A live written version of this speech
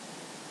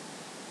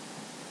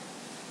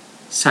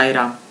Sai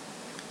Ram,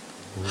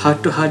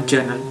 Heart to Heart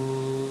Journal,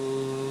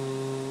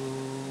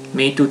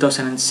 May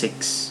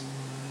 2006.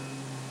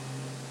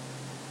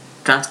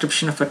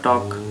 Transcription of a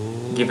talk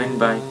given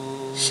by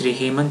Sri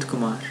Hemant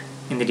Kumar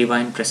in the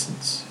Divine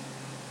Presence.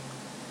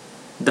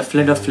 The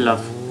Flood of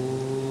Love.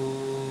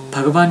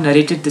 Bhagavan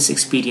narrated this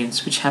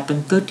experience which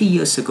happened 30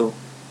 years ago.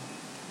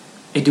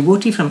 A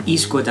devotee from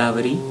East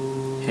Godavari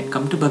had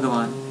come to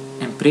Bhagavan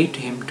and prayed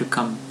to him to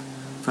come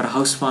for a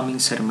housewarming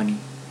ceremony,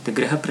 the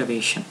Griha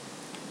Pravesham.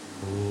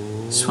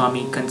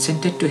 Swami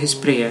consented to his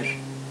prayer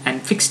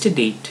and fixed a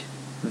date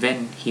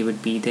when he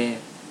would be there.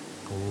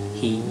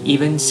 He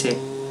even said,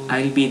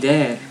 "I will be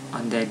there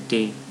on that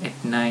day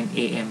at 9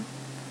 a.m.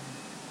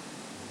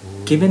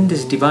 Given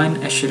this divine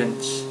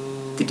assurance,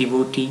 the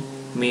devotee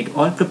made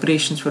all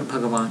preparations for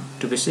Bhagavan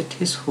to visit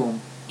his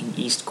home in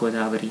East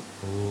Godavari.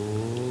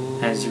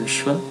 As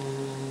usual,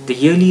 the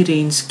yearly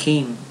rains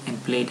came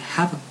and played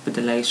havoc with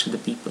the lives of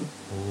the people.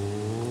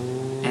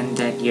 And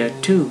that year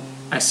too,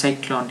 a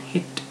cyclone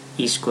hit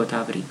East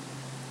Godavari.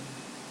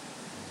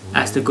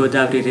 As the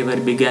Godavari river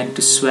began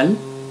to swell,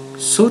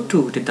 so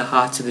too did the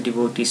hearts of the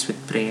devotees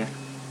with prayer.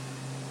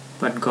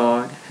 But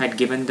God had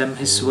given them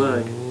His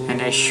word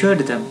and assured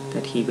them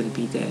that He will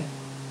be there.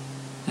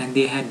 And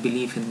they had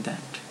belief in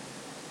that.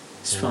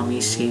 Swami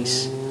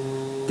says,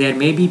 there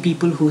may be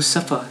people who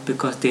suffer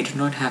because they do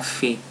not have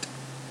faith,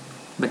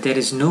 but there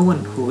is no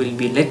one who will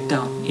be let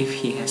down if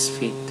he has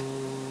faith.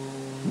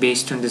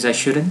 Based on this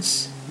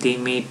assurance, they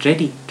made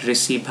ready to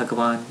receive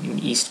Bhagavan in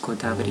East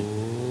Godavari.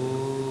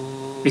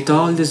 With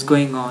all this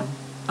going on,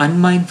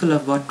 unmindful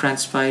of what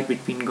transpired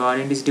between God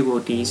and His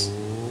devotees,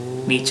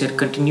 nature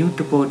continued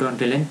to pour down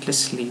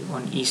relentlessly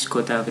on East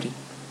Godavari.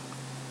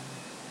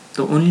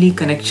 The only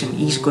connection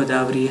East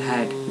Godavari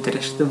had with the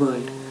rest of the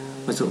world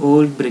was the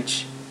old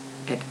bridge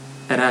at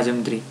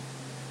Rajamdri.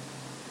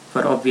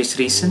 For obvious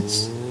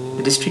reasons,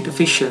 the district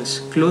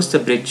officials closed the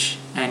bridge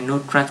and no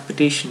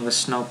transportation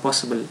was now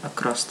possible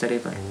across the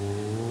river.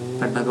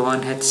 But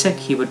Bhagavan had said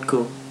he would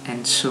go,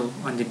 and so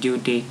on the due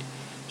date,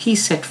 he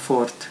set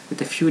forth with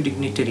a few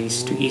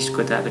dignitaries to East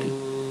Godavari.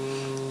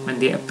 When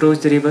they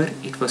approached the river,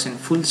 it was in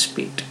full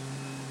spate.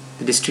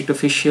 The district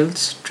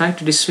officials tried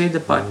to dissuade the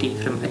party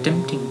from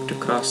attempting to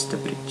cross the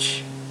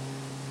bridge.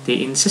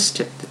 They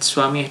insisted that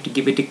Swami had to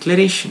give a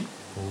declaration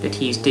that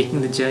he is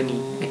taking the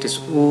journey at his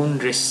own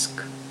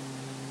risk.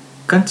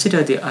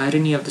 Consider the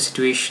irony of the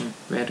situation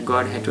where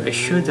God had to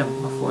assure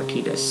them of what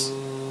He does.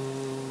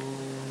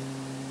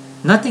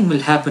 Nothing will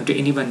happen to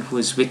anyone who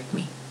is with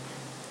me.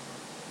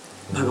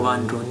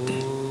 Bhagavan wrote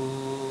there.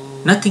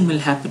 Nothing will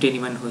happen to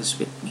anyone who is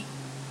with me.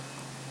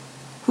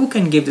 Who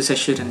can give this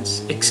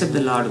assurance except the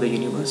Lord of the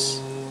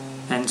universe?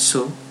 And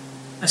so,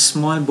 a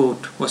small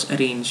boat was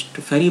arranged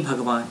to ferry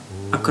Bhagavan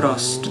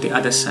across to the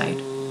other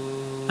side,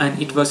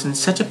 and it was in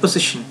such a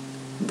position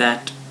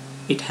that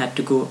it had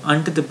to go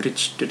under the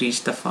bridge to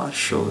reach the far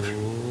shore.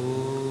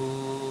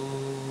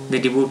 The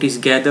devotees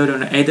gathered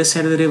on either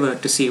side of the river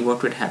to see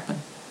what would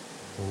happen.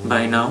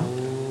 By now,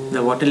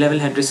 the water level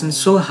had risen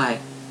so high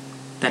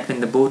that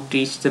when the boat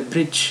reached the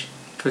bridge,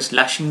 it was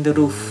lashing the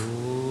roof,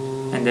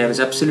 and there was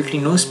absolutely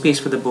no space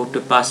for the boat to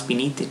pass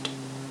beneath it.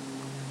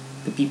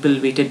 The people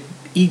waited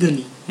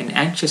eagerly and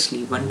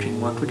anxiously,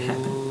 wondering what would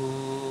happen.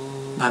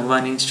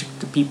 Bhagavan instructed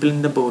the people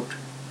in the boat,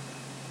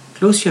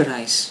 "Close your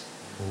eyes.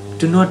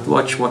 Do not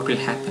watch what will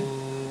happen."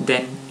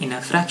 Then, in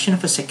a fraction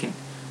of a second,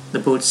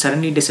 the boat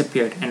suddenly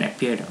disappeared and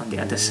appeared on the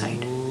other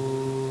side.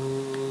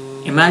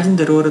 Imagine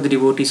the roar of the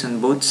devotees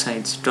on both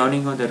sides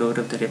drowning out the roar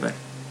of the river.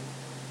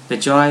 The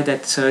joy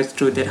that surged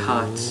through their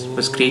hearts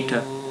was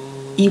greater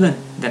even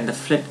than the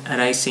flood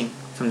arising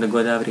from the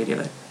Godavari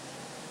river.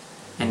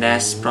 And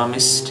as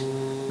promised,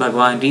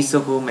 Bhagavan reached the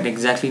home at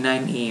exactly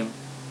 9 a.m.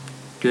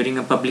 During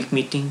a public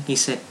meeting, he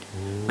said,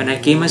 "When I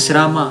came as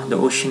Rama,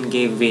 the ocean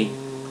gave way.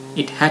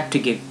 It had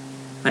to give.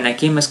 When I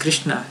came as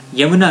Krishna,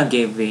 Yamuna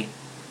gave way.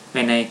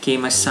 When I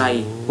came as Sai,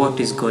 what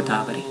is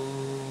Godavari?"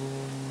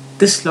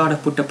 This Lord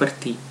of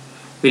Puttaparthi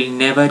will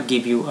never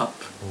give you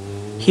up.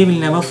 He will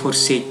never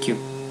forsake you.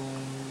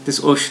 This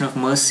ocean of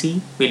mercy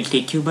will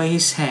take you by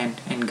His hand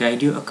and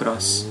guide you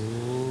across.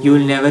 You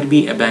will never be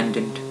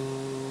abandoned.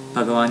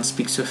 Bhagavan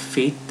speaks of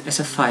faith as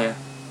a fire.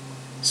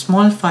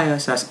 Small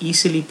fires are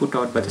easily put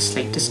out by the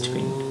slightest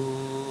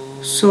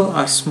wind. So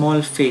are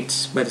small faiths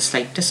by the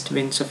slightest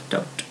winds of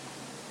doubt.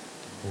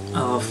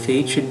 Our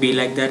faith should be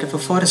like that of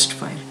a forest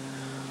fire.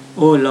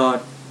 O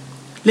Lord,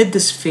 let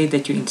this faith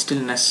that You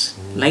instill in us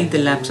light the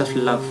lamps of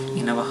love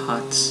in our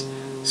hearts,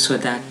 so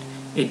that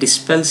it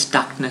dispels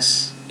darkness,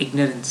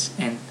 ignorance,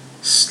 and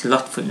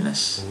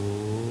slothfulness.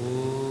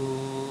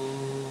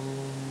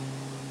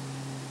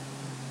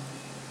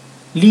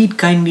 Lead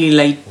kindly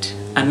light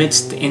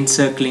amidst the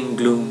encircling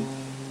gloom.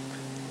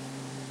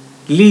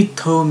 Lead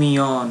thou me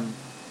on.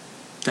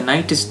 The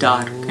night is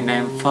dark and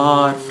I am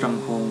far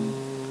from home.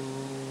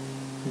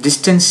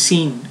 Distance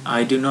seen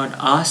I do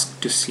not ask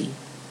to see.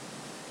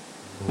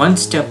 One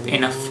step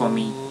enough for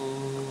me.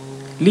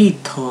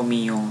 Lead thou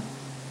me on.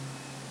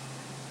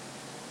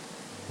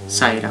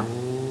 Sai Ram.